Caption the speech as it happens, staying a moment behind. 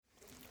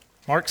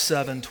Mark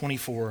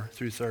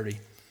 7:24-30.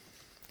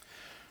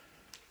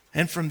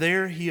 And from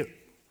there he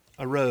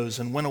arose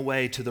and went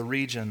away to the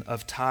region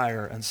of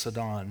Tyre and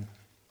Sidon.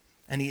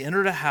 And he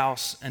entered a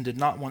house and did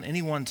not want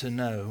anyone to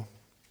know,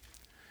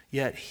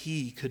 yet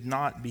he could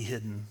not be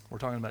hidden. We're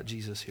talking about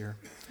Jesus here.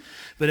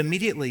 But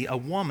immediately a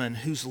woman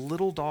whose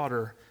little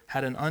daughter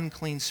had an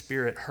unclean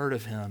spirit heard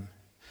of him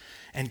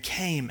and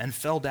came and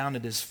fell down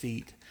at his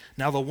feet.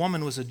 Now the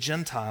woman was a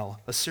Gentile,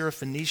 a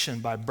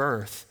Syrophoenician by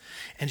birth,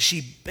 and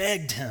she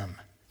begged him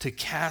to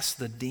cast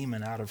the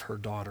demon out of her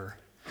daughter.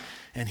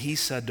 And he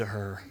said to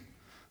her,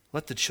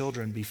 "Let the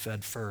children be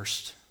fed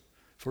first,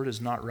 for it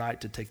is not right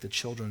to take the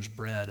children's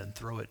bread and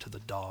throw it to the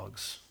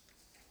dogs."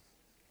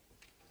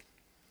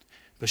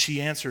 But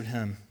she answered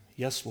him,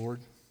 "Yes,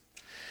 Lord.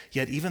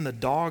 Yet even the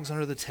dogs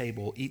under the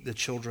table eat the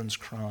children's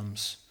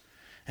crumbs."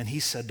 And he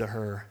said to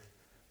her,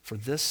 "For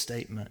this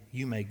statement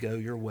you may go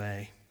your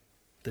way.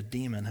 The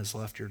demon has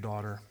left your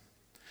daughter."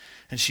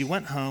 And she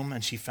went home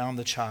and she found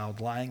the child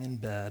lying in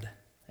bed,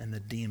 and the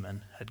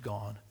demon had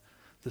gone.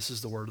 This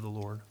is the word of the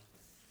Lord.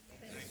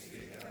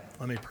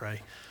 Let me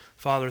pray.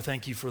 Father,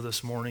 thank you for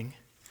this morning.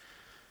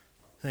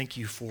 Thank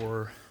you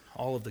for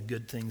all of the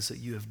good things that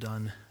you have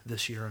done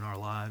this year in our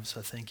lives.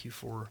 I thank you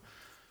for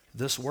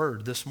this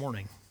word this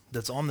morning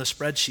that's on the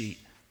spreadsheet,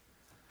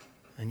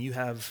 and you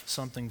have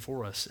something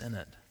for us in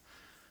it.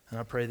 And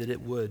I pray that it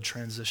would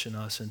transition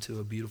us into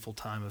a beautiful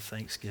time of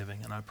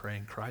thanksgiving. And I pray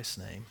in Christ's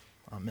name,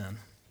 amen.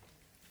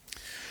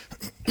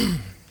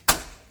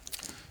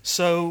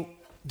 So,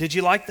 did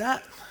you like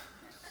that?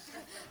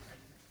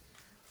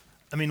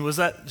 I mean, was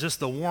that just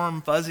the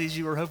warm fuzzies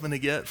you were hoping to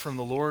get from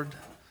the Lord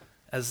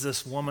as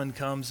this woman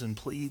comes and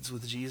pleads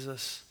with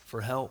Jesus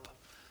for help?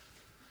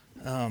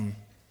 I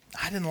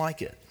didn't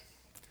like it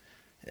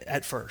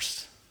at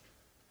first.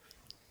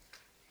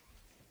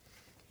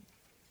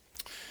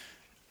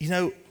 You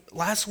know,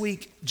 last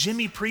week,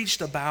 Jimmy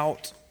preached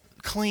about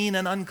clean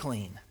and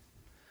unclean.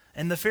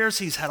 And the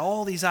Pharisees had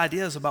all these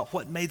ideas about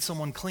what made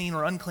someone clean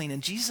or unclean.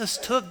 And Jesus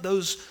took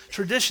those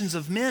traditions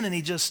of men and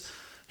he just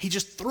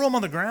threw them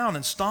on the ground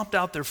and stomped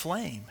out their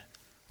flame.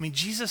 I mean,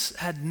 Jesus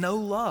had no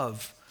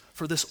love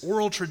for this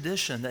oral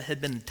tradition that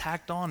had been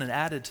tacked on and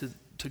added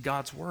to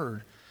God's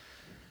word.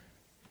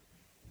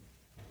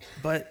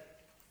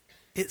 But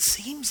it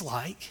seems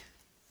like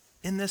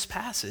in this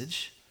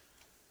passage,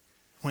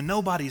 when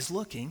nobody's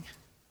looking,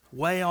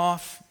 way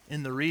off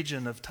in the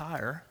region of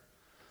Tyre,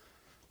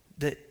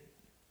 that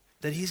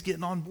he's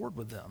getting on board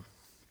with them,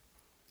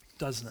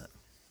 doesn't it?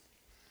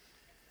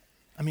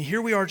 I mean,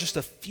 here we are just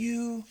a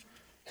few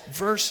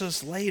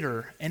verses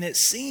later, and it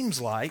seems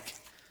like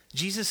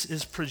Jesus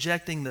is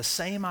projecting the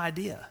same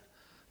idea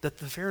that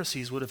the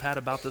Pharisees would have had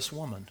about this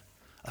woman,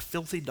 a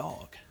filthy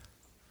dog.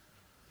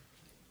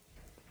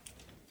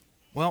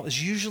 Well,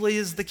 as usually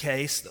is the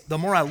case, the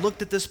more I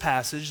looked at this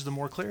passage, the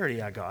more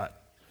clarity I got.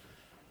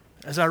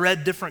 As I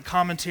read different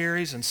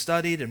commentaries and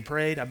studied and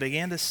prayed, I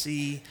began to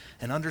see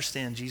and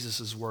understand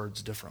Jesus'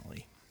 words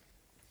differently.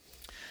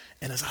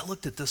 And as I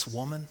looked at this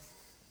woman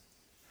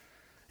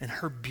and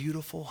her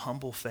beautiful,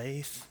 humble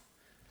faith,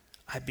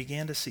 I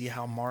began to see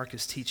how Mark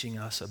is teaching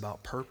us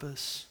about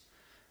purpose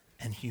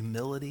and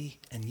humility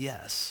and,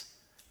 yes,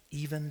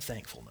 even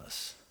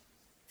thankfulness.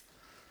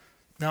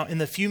 Now, in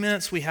the few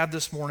minutes we have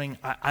this morning,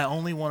 I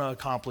only want to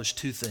accomplish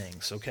two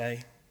things,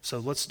 okay? So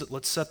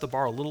let's set the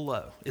bar a little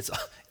low.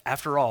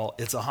 After all,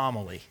 it's a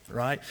homily,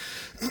 right?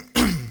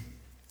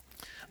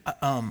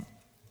 I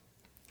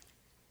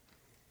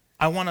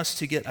want us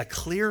to get a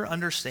clear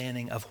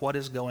understanding of what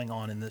is going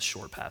on in this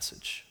short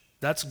passage.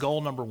 That's goal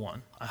number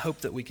one. I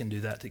hope that we can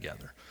do that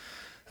together.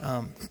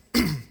 And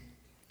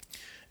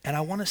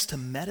I want us to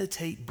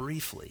meditate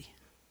briefly,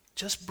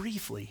 just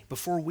briefly,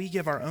 before we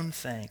give our own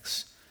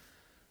thanks,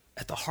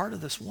 at the heart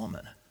of this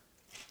woman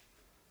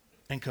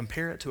and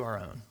compare it to our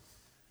own.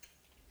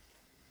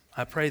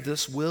 I pray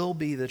this will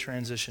be the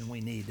transition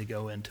we need to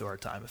go into our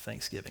time of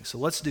Thanksgiving. So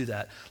let's do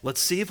that.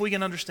 Let's see if we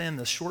can understand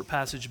this short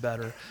passage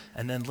better,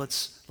 and then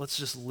let's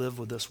just live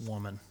with this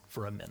woman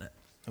for a minute,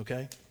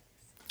 okay?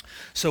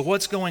 So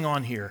what's going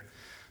on here?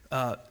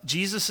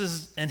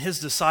 Jesus and his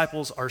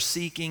disciples are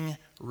seeking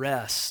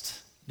rest.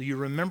 Do you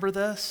remember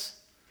this?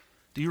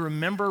 Do you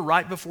remember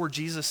right before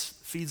Jesus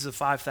feeds the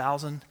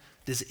 5,000?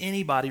 Does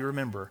anybody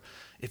remember?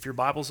 If your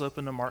Bible's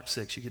open to Mark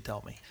 6, you could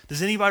tell me.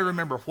 Does anybody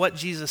remember what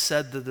Jesus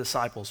said to the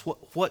disciples?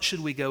 What should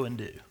we go and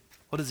do?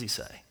 What does he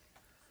say?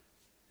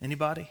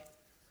 Anybody?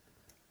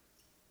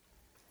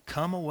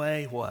 Come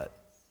away what?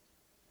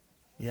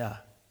 Yeah,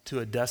 to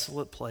a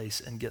desolate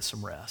place and get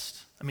some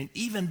rest. I mean,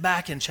 even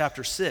back in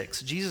chapter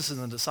 6, Jesus and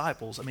the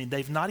disciples, I mean,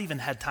 they've not even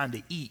had time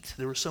to eat.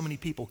 There were so many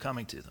people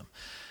coming to them,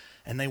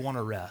 and they want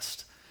to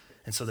rest.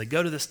 And so they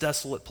go to this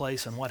desolate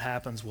place, and what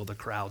happens? Well, the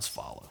crowds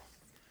follow.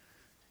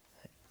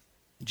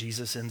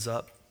 Jesus ends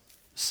up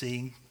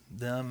seeing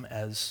them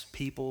as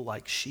people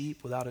like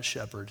sheep without a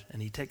shepherd,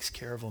 and he takes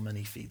care of them and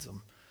he feeds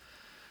them.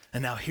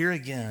 And now here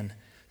again,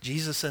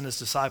 Jesus and his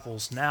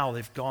disciples, now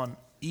they've gone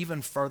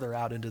even further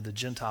out into the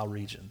Gentile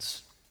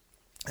regions,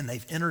 and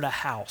they've entered a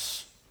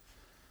house.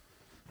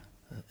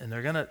 And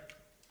they're not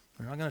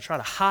going to try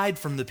to hide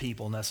from the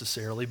people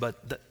necessarily,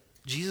 but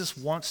Jesus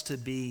wants to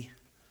be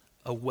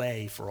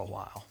away for a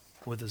while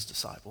with his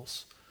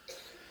disciples.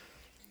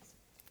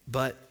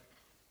 But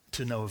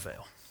to no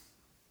avail,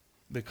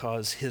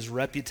 because his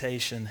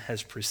reputation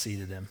has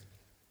preceded him.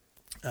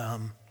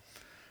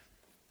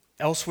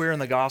 Elsewhere in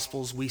the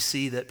Gospels, we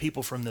see that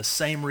people from the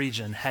same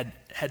region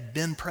had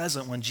been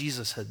present when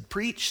Jesus had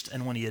preached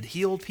and when he had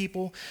healed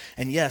people,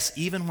 and yes,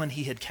 even when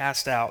he had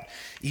cast out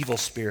evil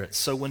spirits.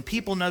 So when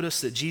people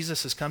notice that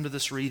Jesus has come to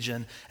this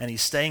region and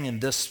he's staying in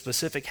this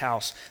specific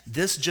house,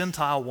 this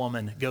Gentile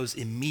woman goes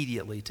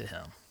immediately to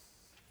him.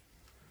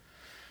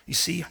 You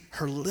see,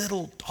 her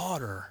little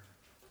daughter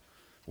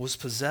was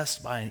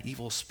possessed by an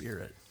evil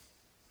spirit.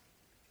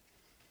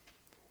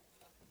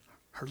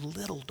 Her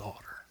little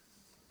daughter.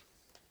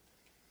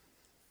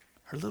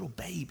 Her little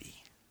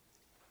baby.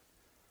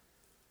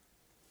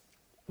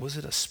 Was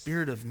it a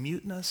spirit of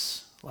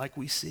muteness like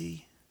we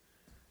see?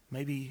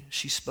 Maybe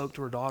she spoke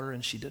to her daughter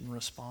and she didn't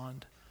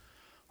respond.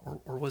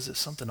 Or was it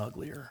something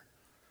uglier?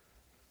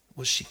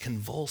 Was she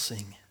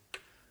convulsing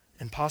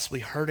and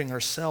possibly hurting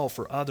herself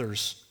or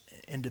others?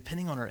 And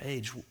depending on her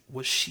age,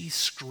 was she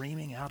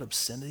screaming out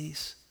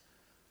obscenities?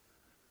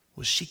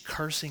 Was she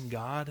cursing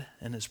God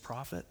and his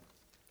prophet?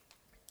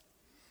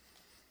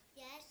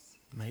 Yes.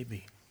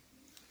 Maybe.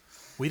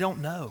 We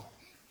don't know.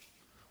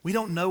 We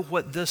don't know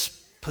what this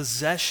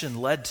possession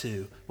led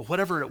to, but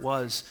whatever it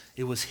was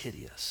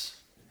hideous.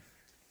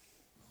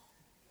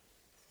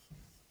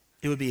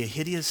 It would be a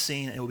hideous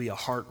scene. It would be a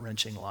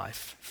heart-wrenching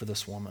life for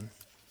this woman.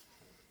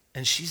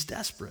 And she's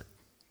desperate.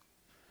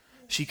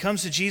 She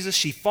comes to Jesus.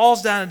 She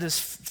falls down at his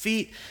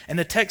feet, and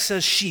the text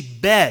says she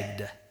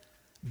begged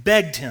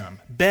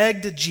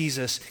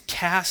Jesus,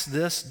 cast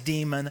this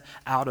demon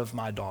out of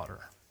my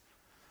daughter.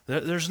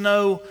 There's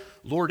no,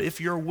 Lord,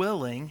 if you're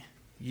willing,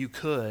 you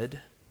could.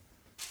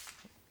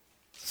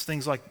 It's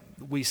things like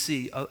we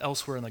see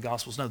elsewhere in the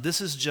Gospels. No, this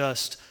is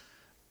just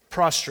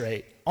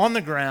prostrate on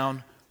the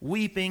ground,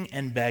 weeping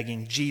and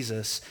begging,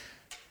 Jesus,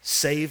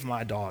 save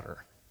my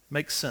daughter.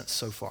 Makes sense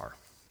so far.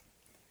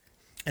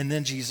 And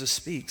then Jesus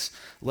speaks,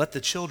 let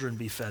the children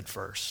be fed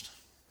first.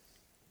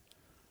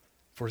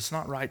 For it's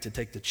not right to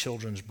take the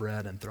children's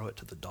bread and throw it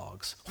to the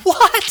dogs.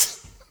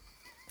 What?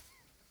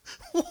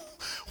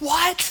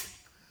 What?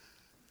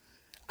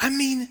 I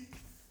mean,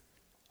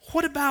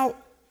 what about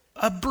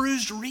a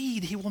bruised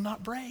reed he will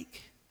not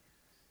break?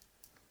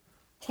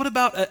 What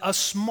about a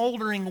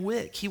smoldering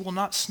wick he will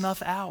not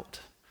snuff out?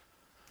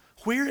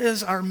 Where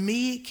is our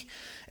meek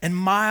and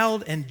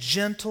mild and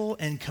gentle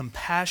and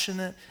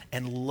compassionate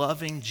and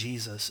loving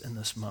Jesus in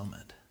this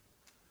moment?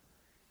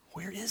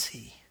 Where is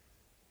he?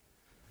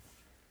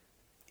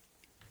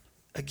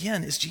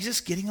 Again, is Jesus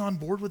getting on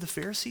board with the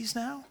Pharisees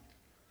now?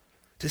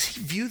 Does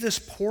he view this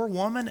poor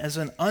woman as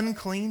an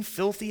unclean,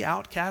 filthy,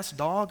 outcast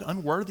dog,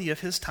 unworthy of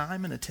his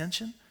time and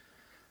attention?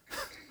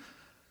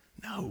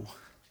 No,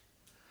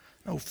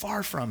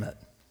 far from it.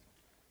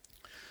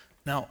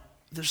 Now,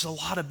 there's a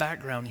lot of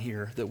background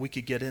here that we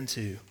could get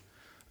into,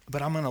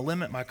 but I'm going to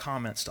limit my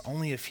comments to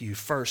only a few.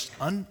 First,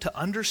 to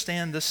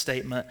understand this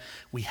statement,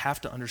 we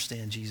have to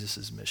understand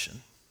Jesus'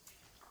 mission.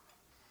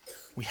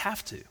 We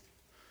have to.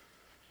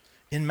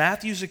 In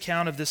Matthew's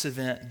account of this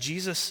event,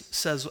 Jesus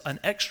says an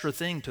extra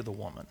thing to the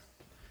woman.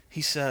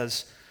 He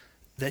says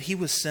that he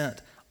was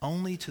sent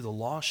only to the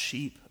lost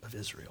sheep of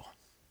Israel.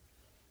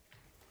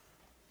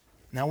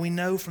 Now we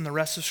know from the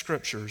rest of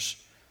Scriptures,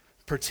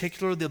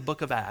 particularly the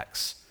book of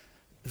Acts,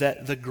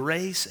 that the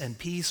grace and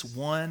peace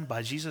won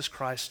by Jesus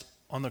Christ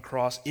on the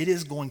cross, it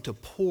is going to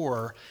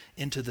pour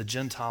into the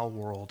Gentile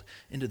world,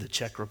 into the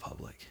Czech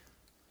Republic.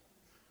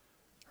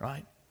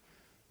 Right?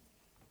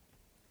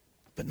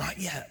 But not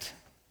yet.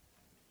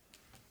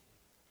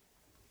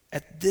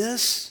 At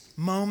this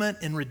moment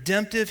in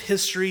redemptive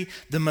history,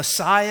 the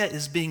Messiah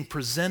is being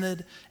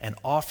presented and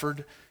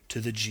offered to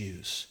the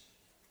Jews.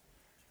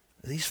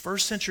 These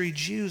first century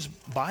Jews,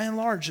 by and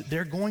large,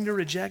 they're going to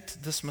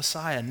reject this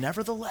Messiah.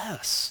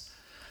 Nevertheless,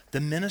 the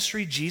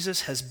ministry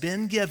Jesus has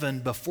been given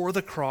before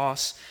the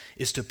cross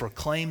is to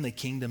proclaim the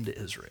kingdom to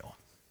Israel.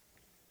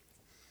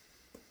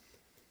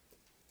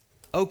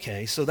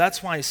 Okay, so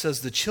that's why he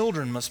says the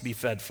children must be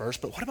fed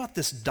first, but what about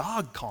this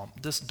dog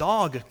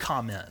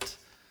comment?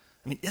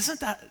 I mean, isn't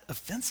that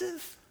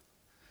offensive?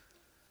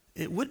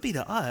 It would be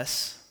to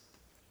us.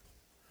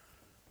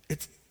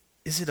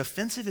 Is it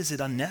offensive? Is it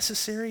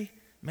unnecessary?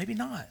 Maybe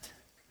not.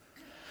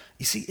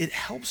 You see, it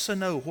helps to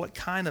know what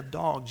kind of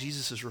dog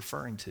Jesus is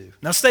referring to.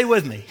 Now stay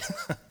with me.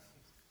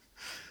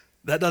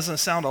 That doesn't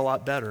sound a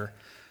lot better.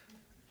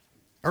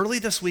 Early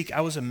this week,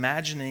 I was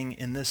imagining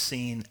in this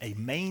scene a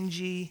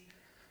mangy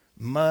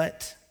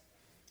mutt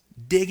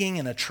digging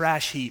in a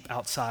trash heap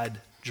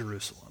outside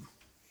Jerusalem.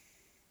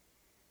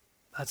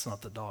 That's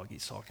not the dog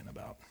he's talking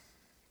about.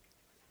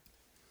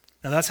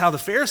 Now that's how the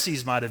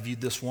Pharisees might have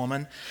viewed this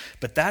woman,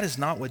 but that is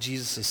not what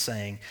Jesus is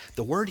saying.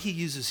 The word he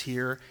uses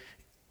here,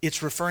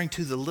 it's referring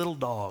to the little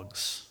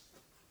dogs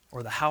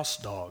or the house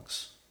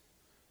dogs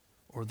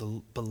or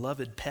the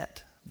beloved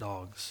pet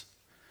dogs.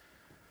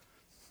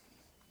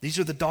 These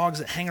are the dogs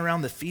that hang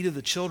around the feet of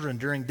the children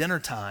during dinner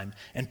time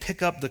and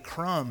pick up the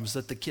crumbs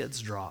that the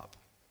kids drop.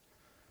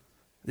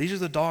 These are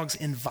the dogs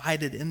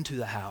invited into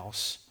the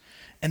house,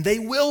 and they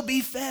will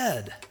be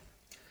fed,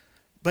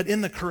 but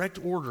in the correct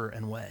order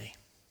and way.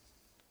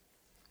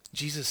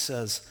 Jesus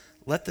says,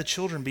 let the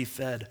children be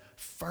fed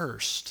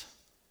first,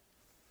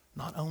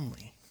 not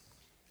only.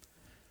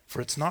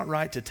 For it's not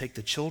right to take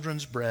the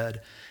children's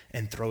bread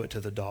and throw it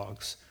to the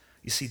dogs.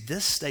 You see,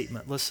 this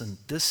statement, listen,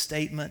 this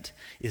statement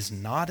is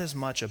not as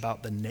much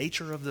about the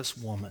nature of this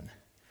woman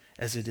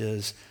as it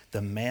is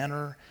the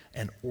manner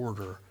and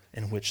order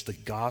in which the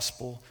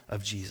gospel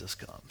of Jesus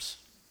comes.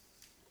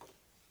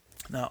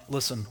 Now,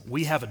 listen,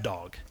 we have a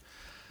dog.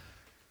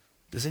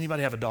 Does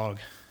anybody have a dog?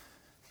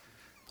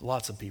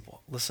 Lots of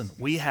people. Listen,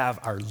 we have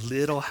our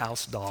little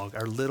house dog,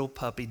 our little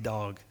puppy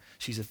dog.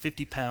 She's a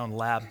 50-pound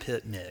lab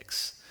pit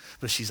mix,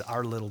 but she's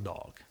our little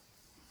dog.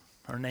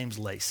 Her name's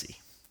Lacey.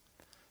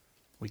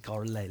 We call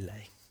her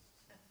Lele.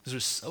 Because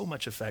there's so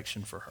much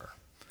affection for her.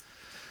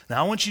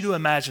 Now, I want you to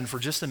imagine for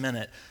just a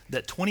minute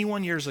that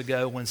 21 years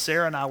ago, when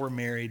Sarah and I were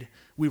married,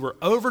 we were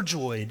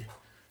overjoyed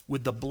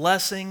with the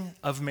blessing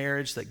of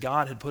marriage that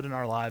God had put in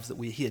our lives, that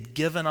He had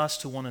given us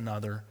to one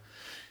another,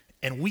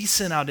 and we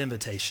sent out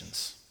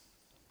invitations.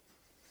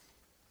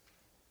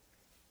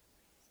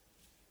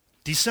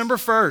 December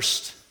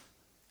 1st,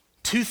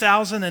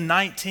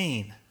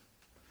 2019,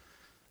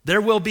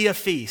 there will be a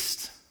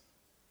feast.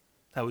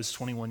 That was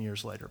 21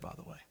 years later, by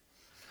the way.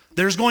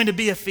 There's going to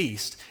be a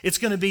feast. It's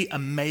going to be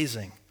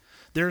amazing.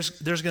 There's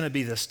going to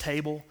be this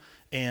table,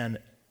 and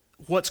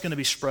what's going to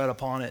be spread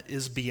upon it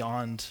is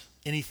beyond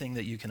anything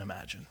that you can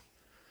imagine.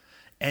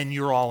 And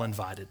you're all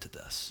invited to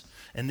this.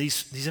 And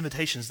these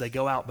invitations, they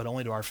go out, but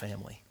only to our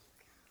family.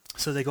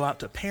 So they go out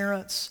to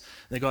parents,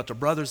 they go out to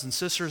brothers and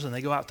sisters, and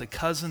they go out to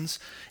cousins,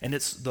 and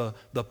it's the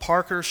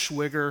Parker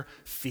Schwiger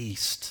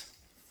Feast.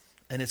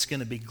 And it's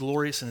going to be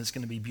glorious, and it's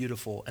going to be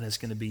beautiful, and it's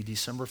going to be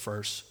December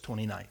 1st,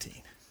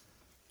 2019.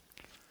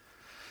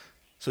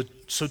 So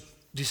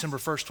December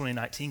 1st,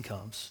 2019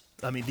 comes.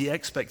 I mean, the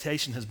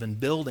expectation has been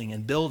building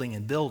and building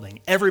and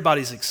building.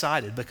 Everybody's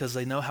excited because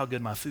they know how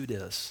good my food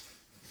is.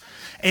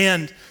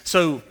 And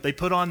so they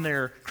put on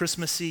their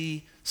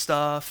Christmassy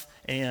stuff,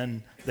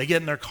 and they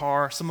get in their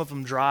car. Some of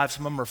them drive.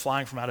 Some of them are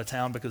flying from out of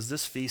town because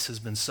this feast has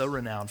been so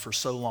renowned for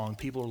so long.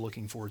 People are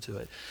looking forward to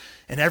it.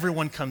 And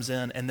everyone comes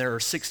in, and there are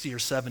 60 or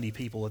 70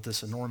 people at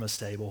this enormous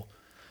table.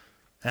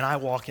 And I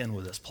walk in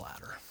with this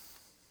platter.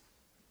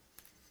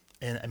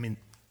 And, I mean,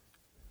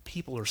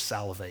 people are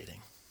salivating.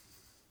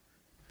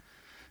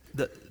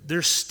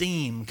 There's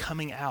steam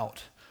coming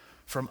out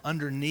from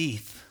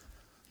underneath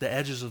the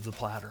edges of the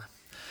platter.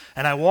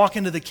 And I walk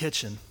into the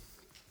kitchen,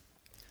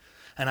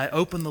 and I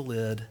open the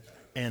lid,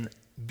 and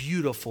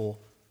beautiful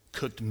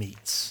cooked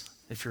meats.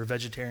 If you're a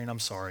vegetarian, I'm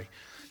sorry.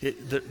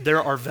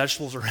 There are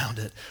vegetables around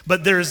it.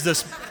 But there's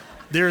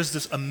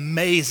this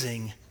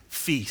amazing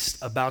feast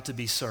about to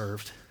be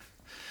served.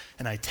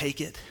 And I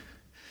take it,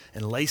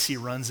 and Lacey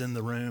runs in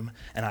the room,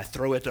 and I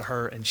throw it to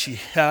her, and she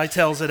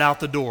hightails it out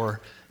the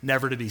door,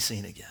 never to be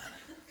seen again.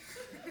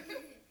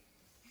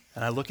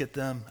 And I look at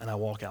them, and I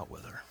walk out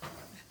with her.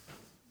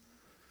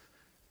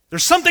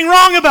 There's something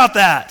wrong about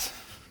that.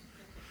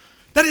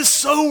 That is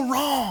so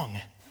wrong.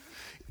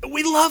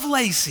 We love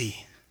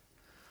Lacey.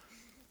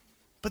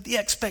 But the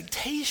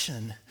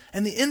expectation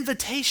and the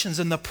invitations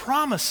and the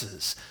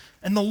promises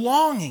and the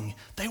longing,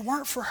 they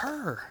weren't for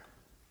her.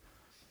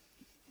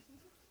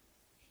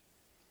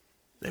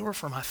 They were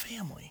for my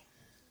family.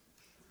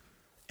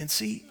 And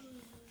see,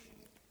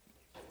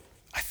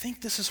 I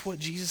think this is what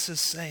Jesus is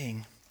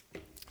saying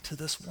to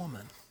this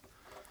woman.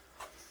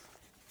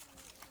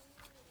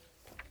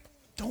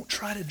 Don't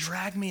try to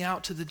drag me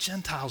out to the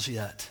Gentiles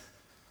yet.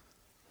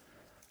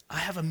 I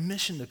have a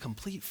mission to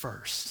complete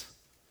first.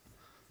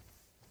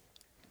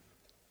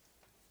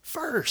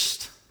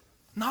 First,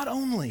 not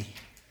only.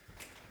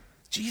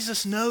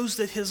 Jesus knows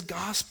that his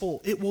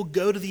gospel, it will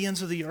go to the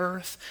ends of the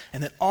earth,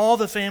 and that all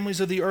the families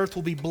of the earth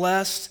will be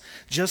blessed,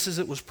 just as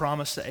it was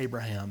promised to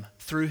Abraham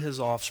through his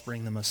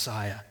offspring, the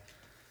Messiah.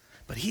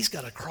 But he's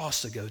got a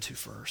cross to go to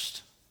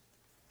first,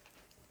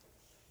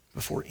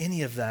 before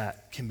any of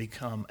that can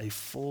become a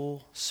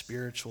full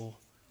spiritual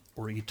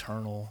or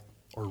eternal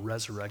or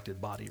resurrected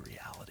body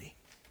reality.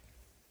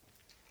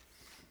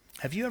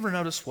 Have you ever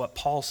noticed what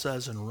Paul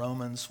says in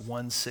Romans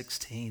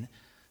 1:16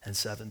 and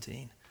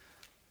 17?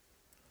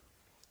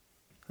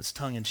 It's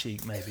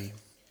tongue-in-cheek, maybe.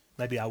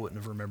 Maybe I wouldn't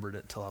have remembered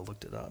it until I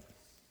looked it up.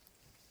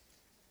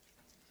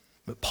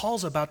 But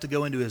Paul's about to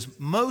go into his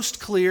most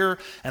clear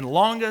and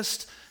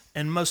longest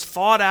and most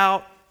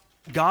thought-out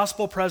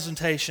gospel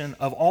presentation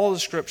of all the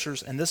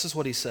scriptures, and this is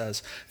what he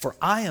says: "For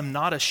I am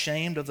not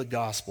ashamed of the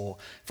gospel,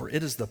 for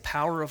it is the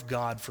power of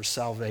God for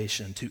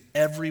salvation to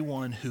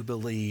everyone who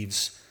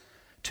believes,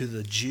 to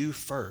the Jew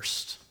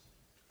first,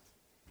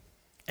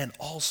 and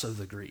also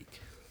the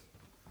Greek."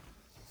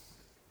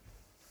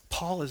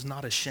 Paul is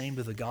not ashamed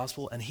of the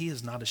gospel, and he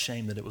is not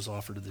ashamed that it was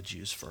offered to the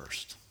Jews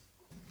first.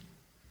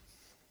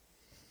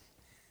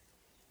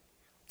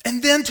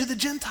 And then to the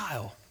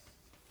Gentile.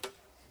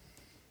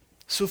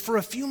 So for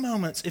a few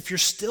moments, if you're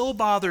still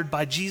bothered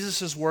by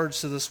Jesus' words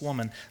to this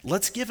woman,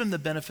 let's give him the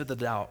benefit of the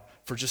doubt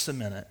for just a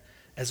minute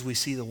as we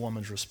see the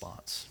woman's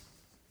response.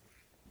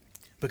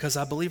 Because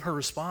I believe her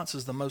response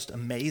is the most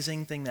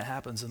amazing thing that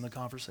happens in the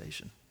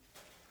conversation.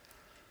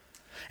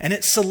 And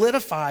it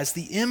solidifies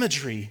the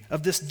imagery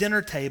of this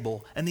dinner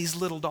table and these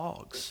little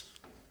dogs.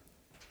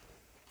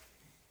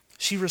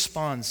 She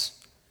responds,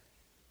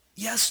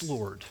 "Yes,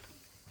 Lord."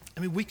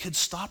 I mean, we could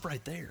stop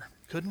right there,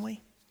 couldn't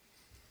we?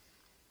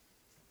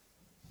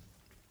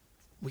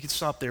 We could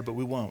stop there, but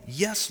we won't.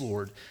 "Yes,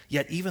 Lord,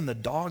 yet even the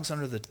dogs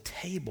under the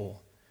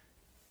table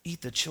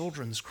eat the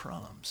children's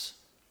crumbs."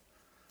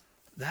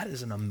 That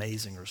is an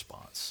amazing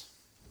response.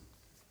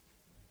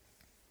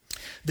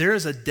 There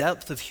is a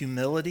depth of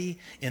humility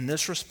in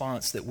this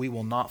response that we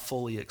will not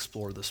fully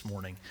explore this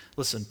morning.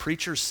 Listen,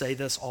 preachers say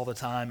this all the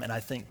time, and I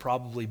think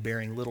probably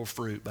bearing little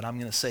fruit, but I'm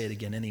going to say it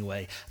again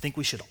anyway. I think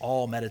we should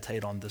all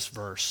meditate on this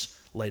verse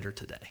later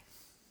today.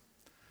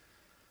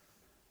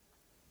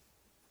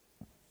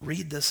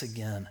 Read this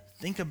again.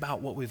 Think about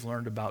what we've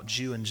learned about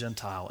Jew and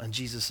Gentile and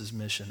Jesus'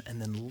 mission,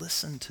 and then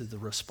listen to the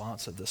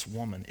response of this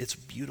woman. It's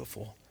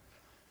beautiful.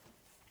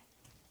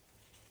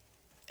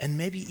 And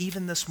maybe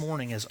even this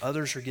morning, as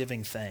others are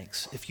giving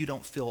thanks, if you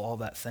don't feel all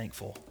that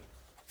thankful,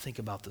 think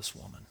about this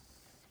woman.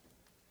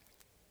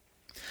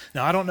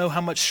 Now, I don't know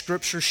how much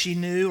scripture she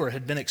knew or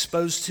had been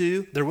exposed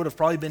to. There would have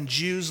probably been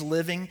Jews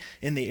living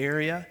in the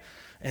area.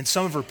 And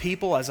some of her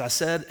people, as I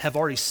said, have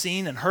already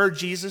seen and heard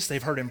Jesus.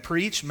 They've heard him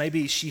preach.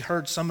 Maybe she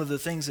heard some of the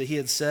things that he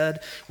had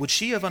said. Would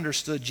she have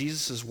understood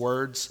Jesus'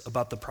 words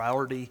about the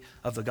priority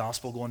of the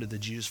gospel going to the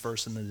Jews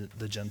first and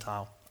the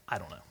Gentile? I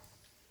don't know.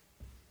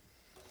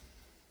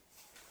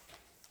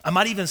 I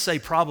might even say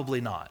probably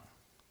not.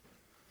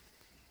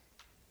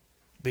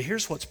 But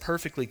here's what's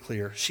perfectly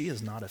clear. She is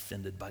not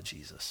offended by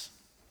Jesus.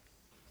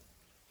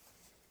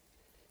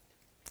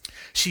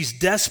 She's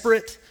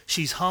desperate.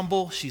 She's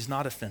humble. She's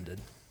not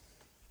offended.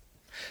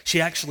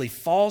 She actually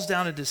falls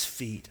down at his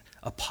feet,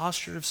 a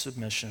posture of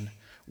submission,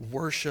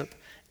 worship,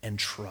 and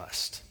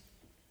trust.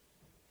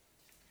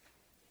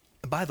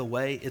 And by the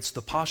way, it's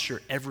the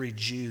posture every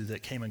Jew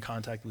that came in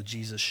contact with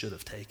Jesus should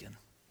have taken.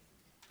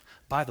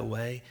 By the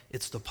way,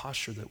 it's the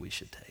posture that we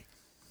should take.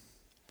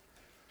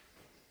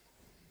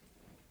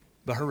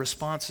 But her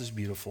response is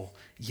beautiful.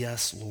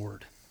 "Yes,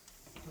 Lord.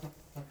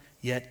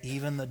 Yet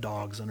even the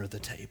dogs under the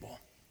table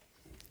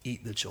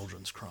eat the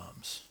children's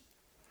crumbs."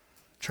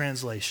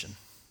 Translation.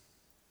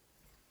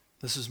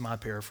 This is my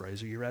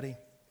paraphrase. Are you ready?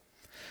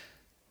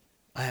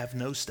 I have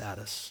no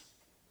status.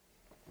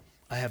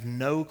 I have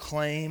no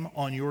claim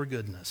on your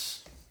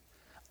goodness.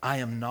 I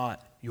am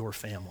not your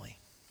family.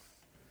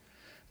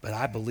 But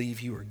I believe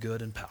you are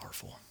good and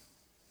powerful.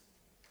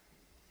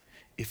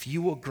 If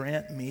you will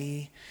grant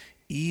me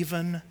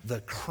even the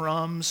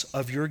crumbs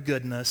of your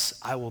goodness,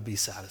 I will be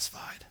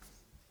satisfied.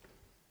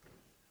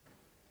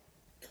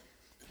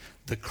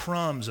 The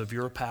crumbs of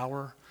your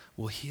power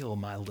will heal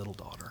my little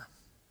daughter,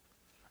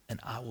 and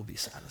I will be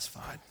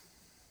satisfied.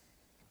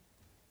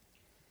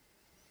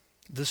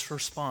 This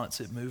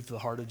response, it moved the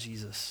heart of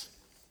Jesus.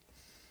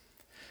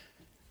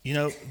 You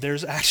know,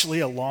 there's actually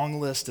a long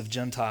list of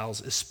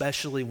Gentiles,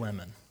 especially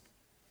women,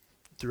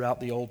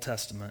 throughout the Old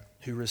Testament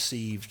who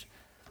received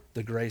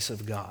the grace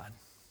of God.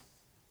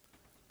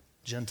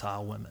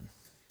 Gentile women.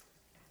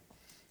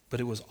 But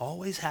it was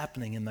always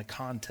happening in the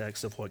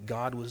context of what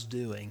God was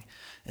doing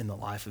in the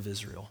life of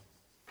Israel.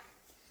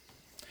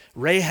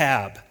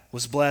 Rahab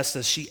was blessed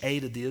as she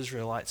aided the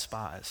Israelite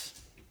spies.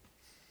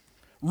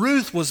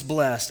 Ruth was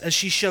blessed as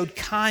she showed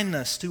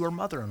kindness to her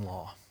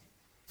mother-in-law.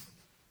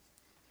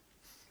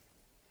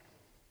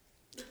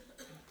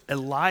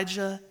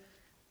 Elijah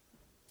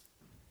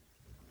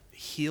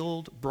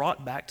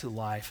brought back to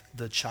life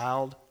the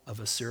child of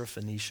a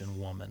Syrophoenician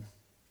woman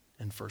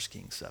in 1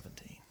 Kings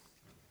 17.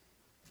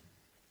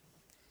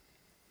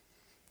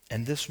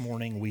 And this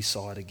morning we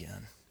saw it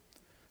again.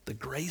 The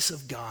grace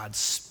of God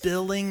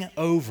spilling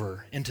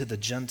over into the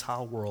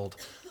Gentile world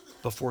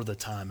before the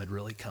time had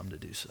really come to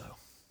do so.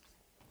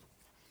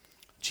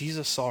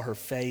 Jesus saw her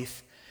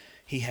faith,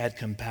 he had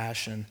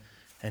compassion,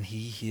 and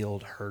he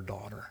healed her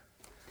daughter.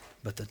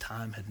 But the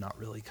time had not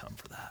really come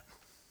for that.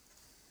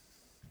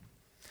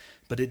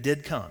 But it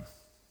did come.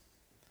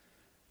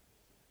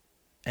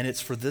 And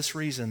it's for this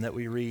reason that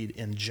we read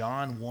in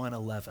John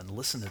 1:11.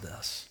 Listen to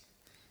this.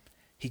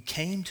 He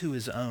came to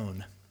his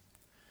own,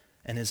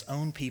 and his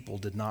own people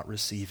did not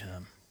receive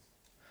him.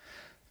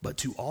 But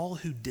to all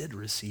who did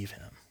receive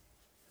him,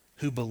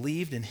 who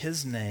believed in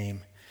his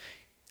name,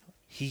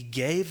 he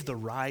gave the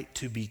right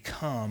to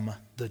become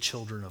the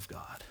children of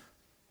God.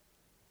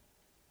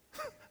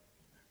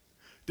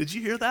 Did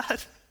you hear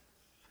that?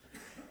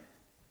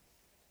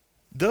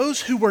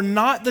 Those who were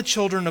not the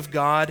children of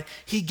God,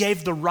 he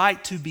gave the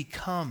right to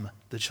become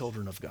the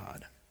children of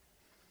God.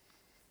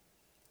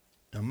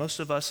 Now, most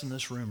of us in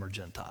this room are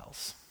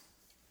Gentiles.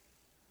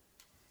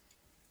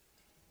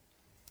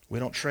 We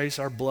don't trace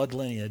our blood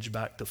lineage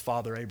back to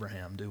Father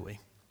Abraham, do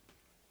we?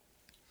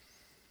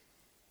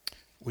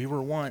 We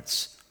were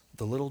once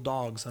the little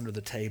dogs under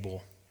the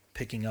table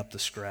picking up the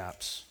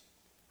scraps.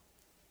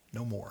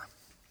 No more.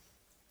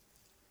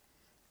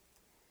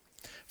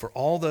 For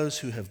all those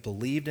who have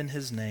believed in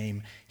his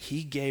name,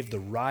 he gave the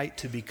right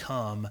to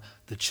become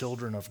the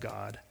children of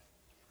God.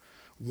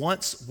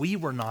 Once we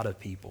were not a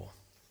people,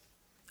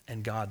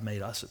 and God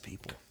made us a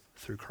people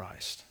through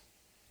Christ.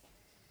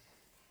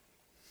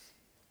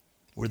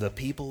 We're the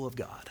people of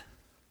God.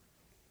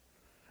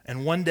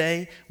 And one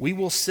day we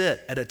will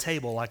sit at a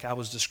table like I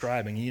was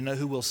describing. And you know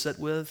who we'll sit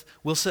with?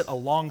 We'll sit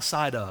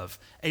alongside of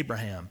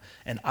Abraham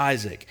and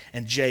Isaac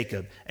and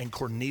Jacob and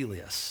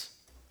Cornelius,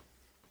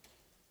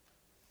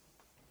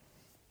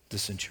 the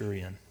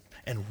centurion,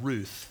 and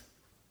Ruth,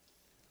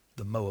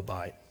 the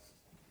Moabite,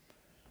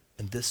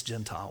 and this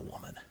Gentile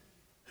woman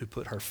who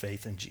put her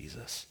faith in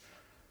Jesus.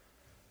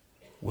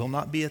 We'll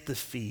not be at the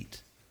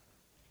feet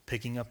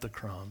picking up the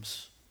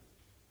crumbs.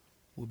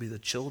 We'll be the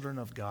children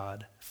of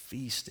God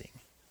feasting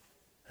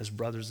as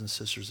brothers and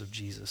sisters of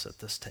Jesus at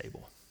this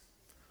table.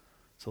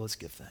 So let's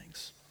give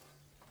thanks.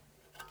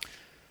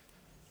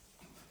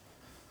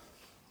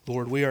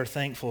 Lord, we are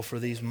thankful for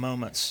these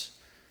moments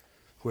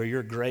where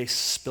your grace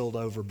spilled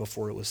over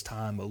before it was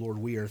time. But Lord,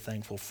 we are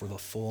thankful for the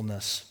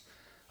fullness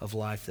of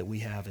life that we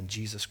have in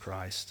Jesus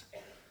Christ.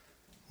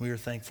 We are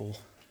thankful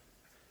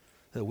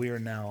that we are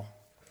now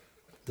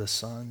the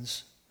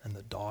sons and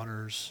the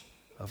daughters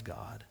of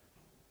God.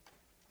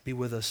 Be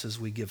with us as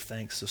we give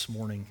thanks this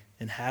morning.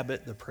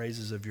 Inhabit the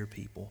praises of your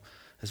people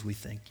as we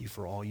thank you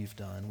for all you've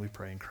done. We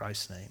pray in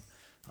Christ's name.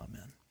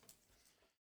 Amen.